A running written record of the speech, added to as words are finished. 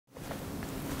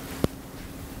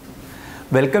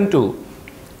Welcome to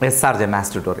SRJ Maths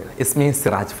Tutorial. It's me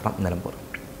Siraj from Nilambur.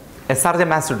 SRJ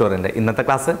Maths Tutorial ഇന്നത്തെ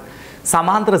class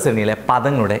സമാന്തര ശ്രേണിയിലെ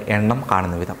പദങ്ങളുടെ എണ്ണം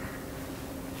കാണുന്ന വിധം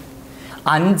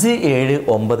 5, 7,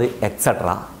 9 എക്സെട്ര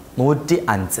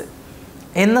 105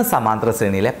 എന്ന സമാന്തര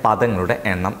ശ്രേണിയിലെ പദങ്ങളുടെ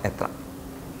എണ്ണം എത്ര?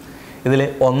 ഇതിൽ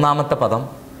ഒന്നാമത്തെ പദം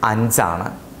 5 ആണ്,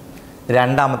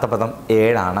 രണ്ടാമത്തെ പദം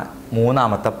 7 ആണ്,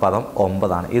 മൂന്നാമത്തെ പദം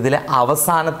 9 ആണ്. ഇതിലെ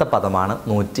അവസാനത്തെ പദമാണ്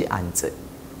 105.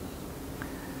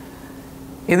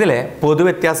 ഇതിലെ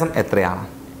പൊതുവ്യത്യാസം എത്രയാണ്?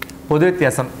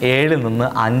 പൊതുവ്യത്യാസം 7 നിന്ന്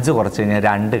 5 കുറച്ച് കഴിഞ്ഞാൽ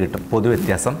 2 കിട്ടും.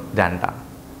 പൊതുവ്യത്യാസം 2 ആണ്.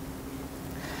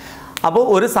 അപ്പോൾ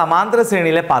ഒരു സമാന്തര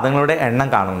ശ്രേണിയിലെ പദങ്ങളുടെ എണ്ണം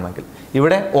കാണണമെങ്കിൽ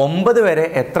ഇവിടെ 9 വരെ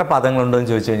എത്ര പദങ്ങളുണ്ടെന്ന്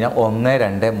ചോദിച്ചു കഴിഞ്ഞാൽ 1,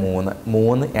 2,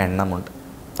 3 എണ്ണമുണ്ട്.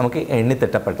 നമുക്ക്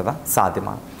എണ്ണിത്തിട്ടപ്പെട്ടത്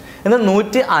സാധ്യമാണ്. എന്നാൽ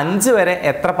 105 വരെ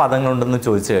എത്ര പദങ്ങളുണ്ടെന്ന്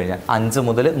ചോദിച്ചു കഴിഞ്ഞാൽ 5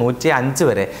 മുതൽ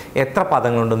 105 വരെ എത്ര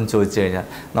പദങ്ങളുണ്ടെന്ന് ചോദിച്ചു കഴിഞ്ഞാൽ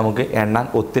നമുക്ക് എണ്ണാൻ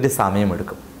ഒത്തിരി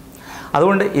സമയമെടുക്കും.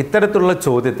 അതുകൊണ്ട് ഇത്തരത്തിലുള്ള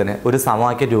ചോദ്യത്തിന് ഒരു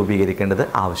സമവാക്യം രൂപീകരിക്കേണ്ടത്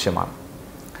ആവശ്യമാണ്.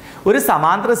 ഒരു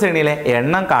സമാന്തര ശ്രേണിയിലെ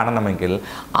എണ്ണം കാണണമെങ്കിൽ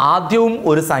ആദ്യവും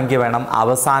ഒരു സംഖ്യ വേണം,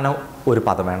 അവസാനവും ഒരു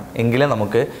പദം വേണം. എങ്കിലേ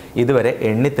നമുക്ക് ഇതുവരെ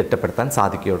എണ്ണിത്തിട്ടപ്പെടുത്താൻ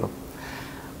സാധിക്കുകയുള്ളൂ.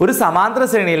 ഒരു സമാന്തര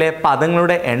ശ്രേണിയിലെ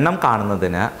പദങ്ങളുടെ എണ്ണം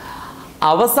കാണുന്നതിന്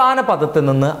അവസാന പദത്തിൽ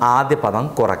നിന്ന് ആദ്യ പദം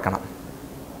കുറക്കണം.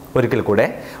 ഒരിക്കൽ കൂടെ,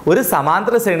 ഒരു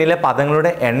സമാന്തര ശ്രേണിയിലെ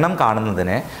പദങ്ങളുടെ എണ്ണം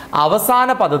കാണുന്നതിന് അവസാന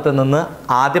പദത്തിൽ നിന്ന്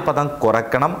ആദ്യ പദം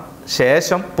കുറക്കണം,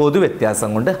 ശേഷം പൊതുവ്യത്യാസം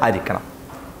കൊണ്ട് ഹരിക്കണം.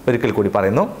 ഒരിക്കൽ കൂടി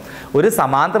പറയുന്നു, ഒരു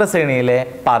സമാന്തര ശ്രേണിയിലെ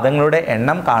പദങ്ങളുടെ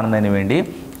എണ്ണം കാണുന്നതിന് വേണ്ടി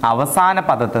അവസാന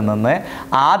പദത്തിൽ നിന്ന്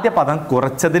ആദ്യ പദം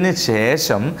കുറച്ചതിന്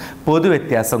ശേഷം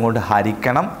പൊതുവ്യത്യാസം കൊണ്ട്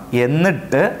ഹരിക്കണം,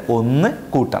 എന്നിട്ട് 1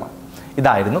 കൂട്ടണം.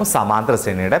 ഇതായിരുന്നു സമാന്തര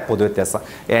ശ്രേണിയുടെ പൊതുവ്യത്യാസം.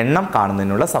 എണ്ണം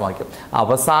കാണുന്നതിനുള്ള സമവാക്യം.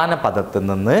 അവസാന പദത്തിൽ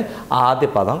നിന്ന് ആദ്യ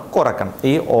പദം കുറക്കണം.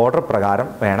 ഈ ഓർഡർ പ്രകാരം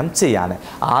വേണം ചെയ്യാൻ.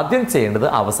 ആദ്യം ചെയ്യേണ്ടത്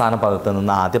അവസാന പദത്തിൽ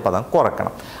നിന്ന് ആദ്യ പദം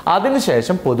കുറക്കണം,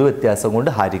 അതിനുശേഷം പൊതുവ്യത്യാസം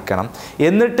കൊണ്ട് ഹരിക്കണം,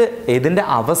 എന്നിട്ട് ഇതിൻ്റെ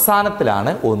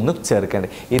അവസാനത്തിലാണ് 1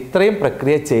 ചേർക്കേണ്ടത്. ഇത്രയും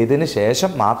പ്രക്രിയ ചെയ്തതിന്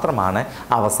ശേഷം മാത്രമാണ്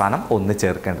അവസാനം 1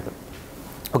 ചേർക്കേണ്ടത്.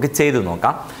 ഓക്കെ, ചെയ്തു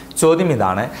നോക്കാം. ചോദ്യം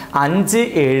ഇതാണ്: 5,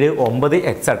 7, 9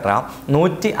 എക്സെട്ര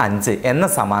 105 എന്ന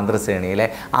സമാന്തര ശ്രേണിയിലെ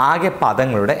ആകെ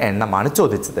പദങ്ങളുടെ എണ്ണമാണ്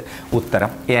ചോദിച്ചത്.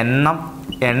 ഉത്തരം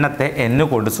എണ്ണത്തെ n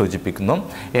കൊണ്ട് സൂചിപ്പിക്കുന്നു.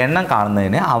 എണ്ണം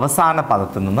കാണുന്നതിന് അവസാന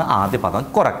പദത്തിൽ നിന്ന് ആദ്യ പദം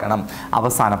കുറക്കണം.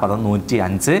 അവസാന പദം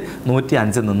 105,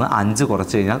 105 നിന്ന് 5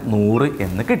 കുറച്ച് കഴിഞ്ഞാൽ 100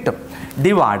 എന്ന് കിട്ടും.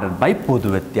 Divided by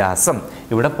പൊതുവ്യത്യാസം.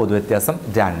 ഇവിടെ പൊതുവ്യത്യാസം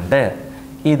 2.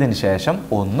 ഇതിന് ശേഷം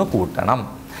 1 കൂട്ടണം.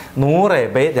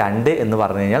 100/2 എന്ന്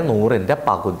പറഞ്ഞു കഴിഞ്ഞാൽ 100ൻ്റെ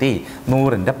പകുതി.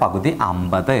 100ൻ്റെ പകുതി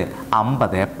 50.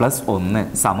 50 + 1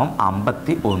 =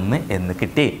 51 എന്ന്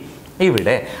കിട്ടി.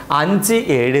 ഇവിടെ 5,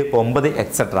 7, 9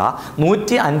 എക്സെട്ര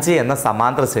 105 എന്ന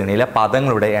സമാന്തര ശ്രേണിയിലെ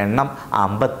പദങ്ങളുടെ എണ്ണം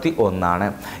 51 ആണ്.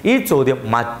 ഈ ചോദ്യം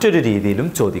മറ്റൊരു രീതിയിലും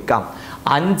ചോദിക്കാം.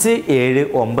 5, 7,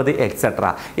 9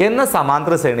 എക്സെട്ര എന്ന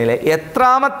സമാന്തര ശ്രേണിയിലെ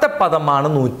എത്രാമത്തെ പദമാണ്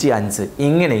 105?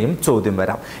 ഇങ്ങനെയും ചോദ്യം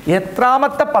വരാം.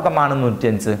 എത്രാമത്തെ പദമാണ്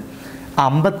 105?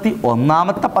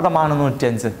 51ാമത്തെ പദമാണ്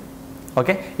 105.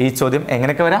 ഓക്കെ, ഈ ചോദ്യം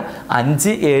എങ്ങനെയൊക്കെ വരാം?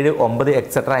 5, 7, 9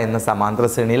 എക്സെട്ര എന്ന സമാന്തര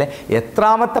ശ്രേണിയിലെ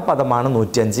എത്രാമത്തെ പദമാണ്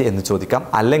 105 എന്ന് ചോദിക്കാം.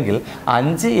 അല്ലെങ്കിൽ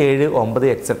 5, 7, 9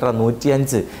 എക്സെട്ര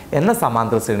 105 എന്ന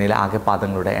സമാന്തര ശ്രേണിയിലെ ആകെ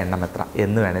പദങ്ങളുടെ എണ്ണം എത്ര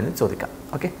എന്ന് വേണമെങ്കിൽ ചോദിക്കാം.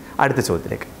 ഓക്കെ, അടുത്ത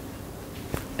ചോദ്യത്തിലേക്ക്.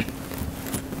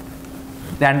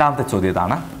 രണ്ടാമത്തെ ചോദ്യം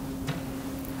ഇതാണ്: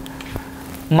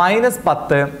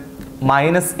 -10,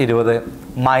 -20,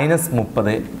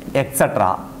 -30 എക്സെട്ര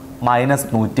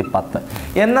 -110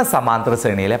 എന്ന സമാന്തര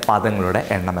ശ്രേണിയിലെ പദങ്ങളുടെ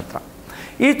എണ്ണം എത്ര?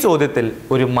 ഈ ചോദ്യത്തിൽ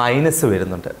ഒരു മൈനസ്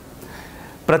വരുന്നുണ്ട്.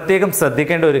 പ്രത്യേകം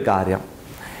ശ്രദ്ധിക്കേണ്ട ഒരു കാര്യം,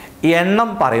 എണ്ണം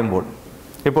പറയുമ്പോൾ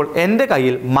ഇപ്പോൾ എൻ്റെ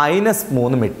കയ്യിൽ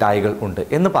 -3 മിഠായികൾ ഉണ്ട്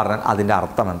എന്ന് പറഞ്ഞാൽ അതിൻ്റെ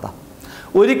അർത്ഥം എന്താ?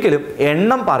 ഒരിക്കലും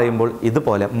എണ്ണം പറയുമ്പോൾ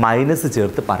ഇതുപോലെ മൈനസ്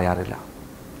ചേർത്ത് പറയാറില്ല,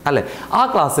 അല്ലേ? ആ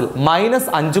ക്ലാസ്സിൽ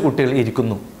 -5 കുട്ടികൾ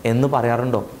ഇരിക്കുന്നു എന്ന്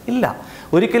പറയാറുണ്ടോ? ഇല്ല.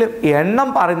 ഒരിക്കലും എണ്ണം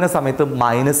പറയുന്ന സമയത്ത്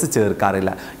മൈനസ്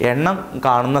ചേർക്കാറില്ല. എണ്ണം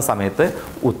കാണുന്ന സമയത്ത്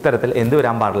ഉത്തരത്തിൽ എന്ത്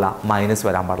വരാൻ പാടില്ല? മൈനസ്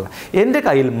വരാൻ പാടില്ല. എൻ്റെ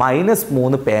കയ്യിൽ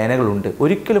 -3 പേനകളുണ്ട്,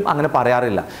 ഒരിക്കലും അങ്ങനെ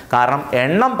പറയാറില്ല. കാരണം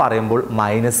എണ്ണം പറയുമ്പോൾ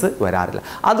മൈനസ് വരാറില്ല.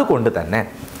 അതുകൊണ്ട് തന്നെ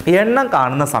എണ്ണം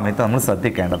കാണുന്ന സമയത്ത് നമ്മൾ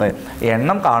ശ്രദ്ധിക്കേണ്ടത്,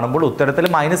 എണ്ണം കാണുമ്പോൾ ഉത്തരത്തിൽ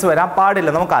മൈനസ് വരാൻ പാടില്ല.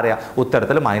 നമുക്കറിയാം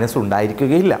ഉത്തരത്തിൽ മൈനസ്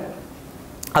ഉണ്ടായിരിക്കുകയില്ല.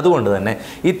 അതുകൊണ്ട് തന്നെ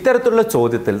ഇത്തരത്തിലുള്ള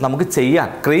ചോദ്യത്തിൽ നമുക്ക്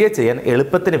ക്രിയ ചെയ്യാൻ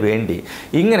എളുപ്പത്തിന് വേണ്ടി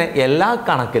ഇങ്ങനെ എല്ലാ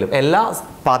കണക്കിലും എല്ലാ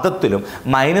പദത്തിലും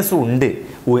മൈനസ് ഉണ്ട്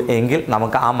എങ്കിൽ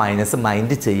നമുക്ക് ആ മൈനസ്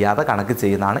മൈൻഡ് ചെയ്യാതെ കണക്ക്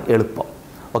ചെയ്യുന്നതാണ് എളുപ്പം.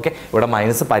 ഓക്കെ, ഇവിടെ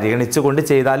മൈനസ് പരിഗണിച്ചുകൊണ്ട്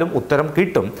ചെയ്താലും ഉത്തരം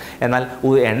കിട്ടും. എന്നാൽ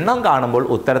എണ്ണം കാണുമ്പോൾ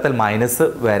ഉത്തരത്തിൽ മൈനസ്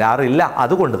വരാറില്ല.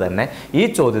 അതുകൊണ്ട് തന്നെ ഈ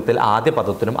ചോദ്യത്തിൽ ആദ്യ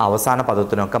പദത്തിനും അവസാന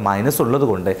പദത്തിനും ഒക്കെ മൈനസ് ഉള്ളത്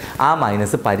കൊണ്ട് ആ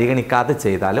മൈനസ് പരിഗണിക്കാതെ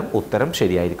ചെയ്താലും ഉത്തരം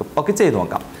ശരിയായിരിക്കും. ഓക്കെ, ചെയ്തു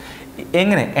നോക്കാം.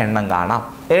 എങ്ങനെ എണ്ണം കാണാം?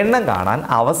 എണ്ണം കാണാൻ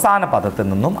അവസാന പദത്തിൽ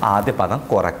നിന്നും ആദ്യ പദം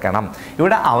കുറയ്ക്കണം.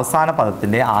 ഇവിടെ അവസാന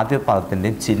പദത്തിൻ്റെ ആദ്യ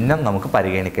പദത്തിൻ്റെയും ചിഹ്നം നമുക്ക്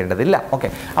പരിഗണിക്കേണ്ടതില്ല. ഓക്കെ,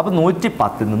 അപ്പോൾ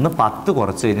 110 നിന്ന് 10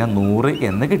 കുറച്ച് കഴിഞ്ഞാൽ 100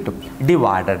 എന്ന് കിട്ടും.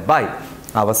 ഡിവൈഡഡ് ബൈ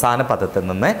അവസാന പദത്തിൽ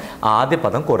നിന്ന് ആദ്യ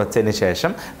പദം കുറച്ചതിന്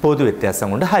ശേഷം പൊതുവ്യത്യാസം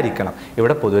കൊണ്ട് ഹരിക്കണം.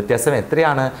 ഇവിടെ പൊതുവ്യത്യാസം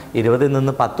എത്രയാണ്? 20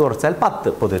 നിന്ന് 10 കുറച്ചാൽ 10.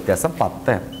 പൊതുവ്യത്യാസം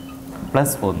 10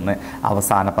 പ്ലസ് 1.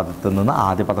 അവസാന പദത്തിൽ നിന്ന്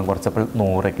ആദ്യ പദം കുറച്ചപ്പോൾ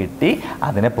 100 കിട്ടി.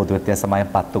 അതിനെ പൊതുവ്യത്യാസമായ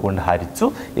 10 കൊണ്ട് ഹരിച്ചു,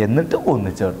 എന്നിട്ട്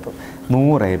 1 ചേർത്തു.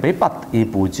 100/10. ഈ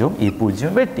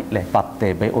പൂജ്യവും വെട്ടി അല്ലേ?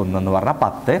 10/1 എന്ന് പറഞ്ഞാൽ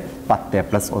 10. 10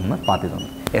 + 1 11.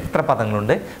 എത്ര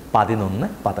പദങ്ങളുണ്ട്? 11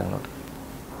 പദങ്ങളുണ്ട്.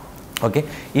 ഓക്കെ,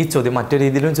 ഈ ചോദ്യം മറ്റൊരു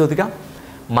രീതിയിലും ചോദിക്കാം.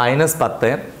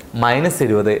 -10,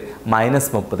 -20,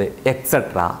 -30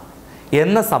 എക്സെട്ര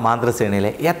എന്ന സമാന്തര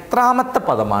ശ്രേണിയിലെ എത്രാമത്തെ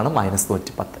പദമാണ്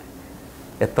 -110?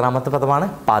 എത്രാമത്തെ പദമാണ്?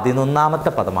 11ാമത്തെ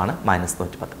പദമാണ്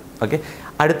 -110. ഓക്കെ,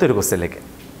 അടുത്തൊരു ക്വസ്റ്റ്യനിലേക്ക്.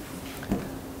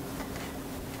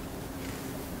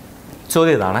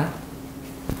 ചോദ്യം ഇതാണ്: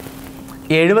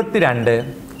 72,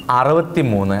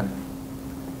 63,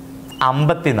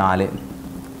 54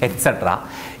 എക്സെട്ര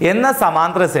എന്ന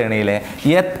സമാന്തര ശ്രേണിയിലെ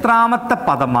എത്രാമത്തെ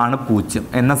പദമാണ് 0?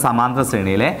 എന്ന സമാന്തര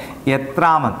ശ്രേണിയിലെ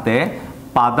എത്രാമത്തെ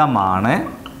പദമാണ്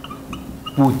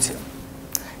 0?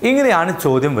 ഇങ്ങനെയാണ്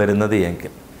ചോദ്യം വരുന്നത്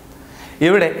എങ്കിൽ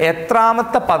ഇവിടെ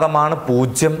എത്രാമത്തെ പദമാണ്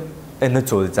 0 എന്ന്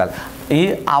ചോദിച്ചാൽ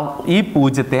ഈ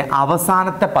 0ത്തെ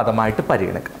അവസാനത്തെ പദമായിട്ട്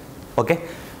പരിഗണിക്കണം. ഓക്കെ,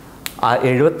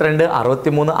 72,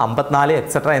 63, 54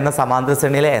 എക്സെട്ര എന്ന സമാന്തര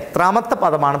ശ്രേണിയിലെ എത്രാമത്തെ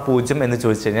പദമാണ് 0 എന്ന്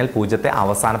ചോദിച്ചു കഴിഞ്ഞാൽ 0ത്തെ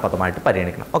അവസാന പദമായിട്ട്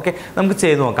പരിഗണിക്കണം. ഓക്കെ, നമുക്ക്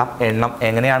ചെയ്തു നോക്കാം. എണ്ണം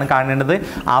എങ്ങനെയാണ് കാണേണ്ടത്?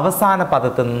 അവസാന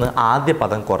പദത്തിൽ നിന്ന് ആദ്യ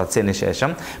പദം കുറച്ചതിന് ശേഷം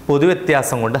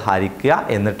പൊതുവ്യത്യാസം കൊണ്ട് ഹരിക്കുക,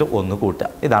 എന്നിട്ട് 1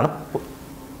 കൂട്ടുക. ഇതാണ്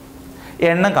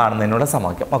എണ്ണം കാണുന്നതിനുള്ള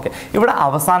സമവാക്യം. ഓക്കെ, ഇവിടെ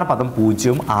അവസാന പദം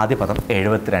 0ഉം ആദ്യ പദം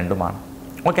 72ഉമാണ്.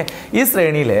 ഓക്കെ, ഈ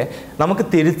ശ്രേണിയിൽ നമുക്ക്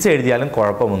തിരിച്ചെഴുതിയാലും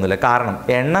കുഴപ്പമൊന്നുമില്ല. കാരണം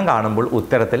എണ്ണം കാണുമ്പോൾ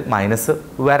ഉത്തരത്തിൽ മൈനസ്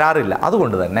വരാറില്ല.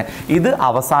 അതുകൊണ്ട് തന്നെ ഇത്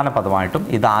അവസാന പദമായിട്ടും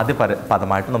ഇത് ആദ്യ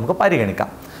പദമായിട്ടും നമുക്ക് പരിഗണിക്കാം.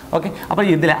 ഓക്കെ, അപ്പോൾ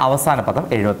ഇതിലെ അവസാന പദം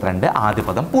 72, ആദ്യ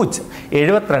പദം 0.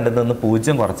 72 നിന്ന്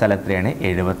 0 കുറച്ചാൽ എത്രയാണ്?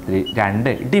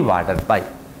 72 ഡിവൈഡഡ് ബൈ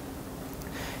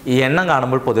ഈ എണ്ണം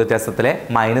കാണുമ്പോൾ പൊതുവ്യത്യാസത്തിലെ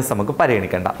മൈനസ് നമുക്ക്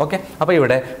പരിഗണിക്കേണ്ട. ഓക്കെ, അപ്പോൾ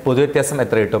ഇവിടെ പൊതുവ്യത്യാസം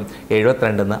എത്ര കിട്ടും?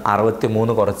 72 നിന്ന്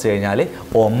 63 കുറച്ച് കഴിഞ്ഞാൽ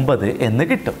 9 എന്ന്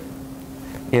കിട്ടും.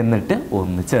 എന്നിട്ട്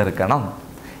 1 ചേർക്കണം.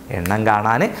 എണ്ണം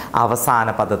കാണാൻ അവസാന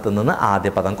പദത്തിൽ നിന്ന് ആദ്യ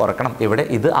പദം കുറക്കണം. ഇവിടെ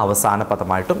ഇത് അവസാന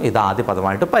പദമായിട്ടും ഇത് ആദ്യ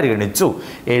പദമായിട്ടും പരിഗണിച്ചു.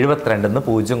 72 നിന്ന്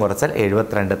 0 കുറച്ചാൽ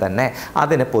 72 തന്നെ.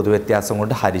 അതിനെ പൊതുവ്യത്യാസം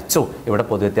കൊണ്ട് ഹരിച്ചു. ഇവിടെ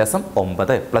പൊതുവ്യത്യാസം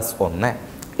 9 + 1.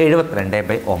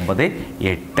 72/9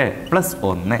 8 +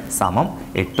 1 സമം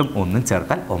 8ഉം 1ഉം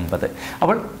ചേർത്താൽ 9.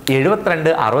 അപ്പോൾ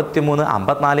 72, 63,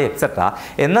 54 എക്സെട്ര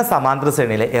എന്ന സമാന്തര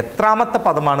ശ്രേണിയിലെ എത്രാമത്തെ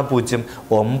പദമാണ് 0?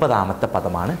 9ാമത്തെ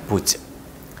പദമാണ് 0.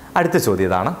 അടുത്ത ചോദ്യം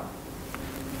ഇതാണ്: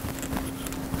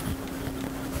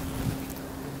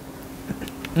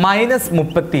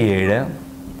 -37,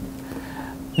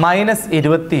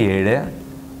 -27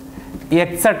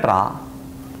 എക്സെട്ര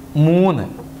 3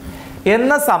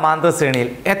 എന്ന സമാന്തര ശ്രേണിയിൽ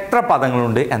എത്ര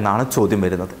പദങ്ങളുണ്ട് എന്നാണ് ചോദ്യം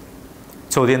വരുന്നത്.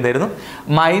 ചോദ്യം എന്തായിരുന്നു?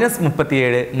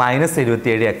 -37,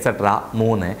 -27 എക്സെട്ര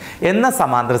 3 എന്ന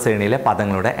സമാന്തര ശ്രേണിയിലെ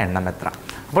പദങ്ങളുടെ എണ്ണം എത്ര?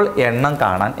 അപ്പോൾ എണ്ണം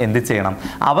കാണാൻ എന്ത് ചെയ്യണം?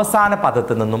 അവസാന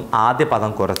പദത്തിൽ നിന്നും ആദ്യ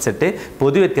പദം കുറച്ചിട്ട്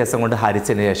പൊതുവ്യത്യാസം കൊണ്ട്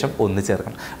ഹരിച്ചതിന് ശേഷം 1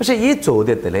 ചേർക്കണം. പക്ഷേ ഈ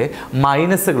ചോദ്യത്തിൽ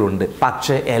മൈനസുകളുണ്ട്,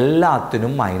 പക്ഷേ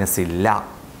എല്ലാത്തിനും മൈനസ് ഇല്ല.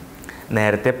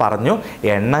 നേരത്തെ പറഞ്ഞു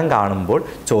എണ്ണം കാണുമ്പോൾ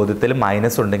ചോദ്യത്തിൽ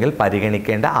മൈനസ് ഉണ്ടെങ്കിൽ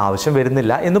പരിഗണിക്കേണ്ട ആവശ്യം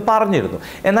വരുന്നില്ല എന്ന് പറഞ്ഞിരുന്നു.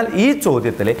 എന്നാൽ ഈ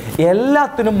ചോദ്യത്തിൽ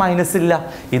എല്ലാത്തിനും മൈനസ് ഇല്ല.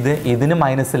 ഇതിന്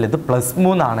മൈനസ് ഇല്ല, ഇത്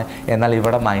 +3 ആണ്. എന്നാൽ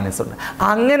ഇവിടെ മൈനസ് ഉണ്ട്.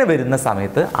 അങ്ങനെ വരുന്ന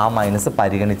സമയത്ത് ആ മൈനസ്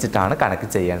പരിഗണിച്ചിട്ടാണ് കണക്ക്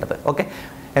ചെയ്യേണ്ടത്. ഓക്കെ,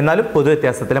 എന്നാലും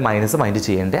പൊതുവ്യത്യാസത്തിൽ മൈനസ് മൈൻഡ്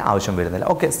ചെയ്യേണ്ട ആവശ്യം വരുന്നില്ല.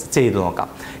 ഓക്കെ, ചെയ്തു നോക്കാം.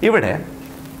 ഇവിടെ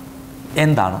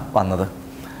എന്താണ് വന്നത്?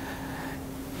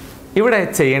 ഇവിടെ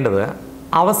ചെയ്യേണ്ടത്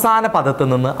അവസാന പദത്തിൽ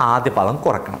നിന്ന് ആദ്യ പദം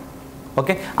കുറക്കണം.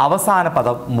 ഓക്കെ, അവസാന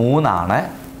പദം 3 ആണ്.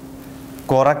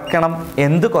 കുറയ്ക്കണം.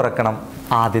 എന്ത് കുറയ്ക്കണം?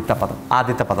 ആദ്യത്തെ പദം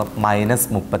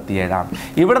 -37 ആണ്.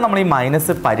 ഇവിടെ നമ്മൾ ഈ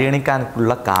മൈനസ്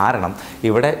പരിഗണിക്കാനുള്ള കാരണം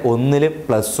ഇവിടെ 1ൽ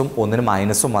പ്ലസും 1ന്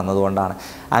മൈനസും വന്നതുകൊണ്ടാണ്.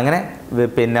 അങ്ങനെ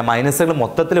പിന്നെ മൈനസുകൾ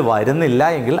മൊത്തത്തിൽ വരുന്നില്ല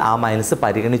എങ്കിൽ ആ മൈനസ്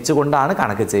പരിഗണിച്ചുകൊണ്ടാണ്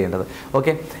കണക്ക് ചെയ്യേണ്ടത്.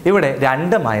 ഓക്കെ, ഇവിടെ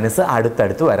 2 മൈനസ്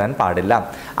അടുത്തടുത്ത് വരാൻ പാടില്ല.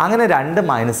 അങ്ങനെ 2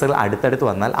 മൈനസുകൾ അടുത്തടുത്ത്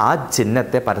വന്നാൽ ആ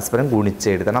ചിഹ്നത്തെ പരസ്പരം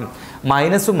ഗുണിച്ചെഴുതണം.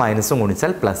 മൈനസും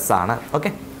ഗുണിച്ചാൽ പ്ലസ് ആണ്.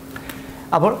 ഓക്കെ,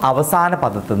 അപ്പോൾ അവസാന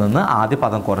പദത്തിൽ നിന്ന് ആദ്യ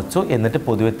പദം കുറച്ചു, എന്നിട്ട്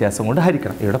പൊതുവ്യത്യാസം കൊണ്ട്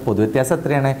ഹരിക്കണം. ഇവിടെ പൊതുവ്യത്യാസം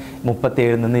എത്രയാണ്?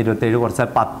 37 നിന്ന് 27 കുറച്ചാൽ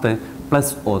 10 +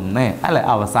 1 അല്ലെ?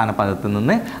 അവസാന പദത്തിൽ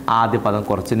നിന്ന് ആദ്യ പദം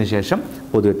കുറച്ചതിന് ശേഷം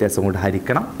പൊതുവ്യത്യാസം കൊണ്ട്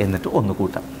ഹരിക്കണം, എന്നിട്ട് 1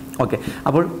 കൂട്ടാം. ഓക്കെ,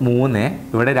 അപ്പോൾ 3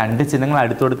 ഇവിടെ 2 ചിഹ്നങ്ങൾ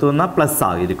അടുത്തടുത്ത് വന്നാൽ പ്ലസ്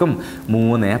ആയിരിക്കും.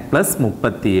 3 +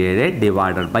 37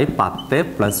 divided by 10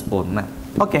 + 1.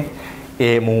 Okay,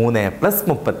 3 plus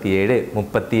 37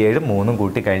 37 3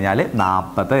 കൂട്ടിക്കഴിഞ്ഞാൽ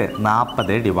 40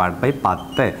 40 divide by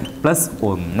 10 plus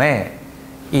 1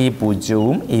 ഈ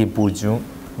പൂജ്യവും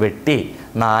വെട്ടി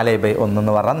 4/1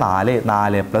 എന്ന് പറഞ്ഞാൽ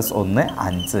 4 പ്ലസ് 1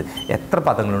 5 എത്ര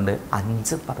പദങ്ങളുണ്ട്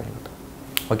 5 പദങ്ങളുണ്ട്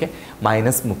ഓക്കെ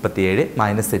 -37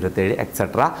 -27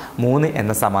 എക്സെട്ര 3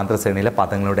 എന്ന സമാന്തര ശ്രേണിയിലെ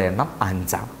പദങ്ങളുടെ എണ്ണം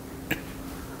 5 ആണ്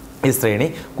ഈ ശ്രേണി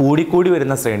കൂടിക്കൂടി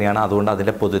വരുന്ന ശ്രേണിയാണ് അതുകൊണ്ട്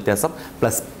അതിൻ്റെ പൊതുവ്യത്യാസം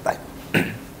പ്ലസ്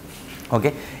ഓക്കെ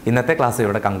ഇന്നത്തെ ക്ലാസ്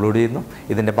ഇവിടെ കൺക്ലൂഡ് ചെയ്യുന്നു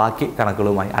ഇതിൻ്റെ ബാക്കി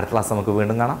കണക്കുകളുമായി അടുത്ത ക്ലാസ് നമുക്ക്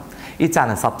വീണ്ടും കാണാം ഈ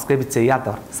ചാനൽ സബ്സ്ക്രൈബ്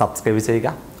ചെയ്യാത്തവർ സബ്സ്ക്രൈബ്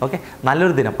ചെയ്യുക ഓക്കെ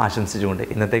നല്ലൊരു ദിനം ആശംസിച്ചുകൊണ്ട്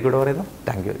ഇന്നത്തേക്കൂടെ പറയുന്നു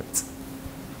താങ്ക് യു വെരി മച്ച്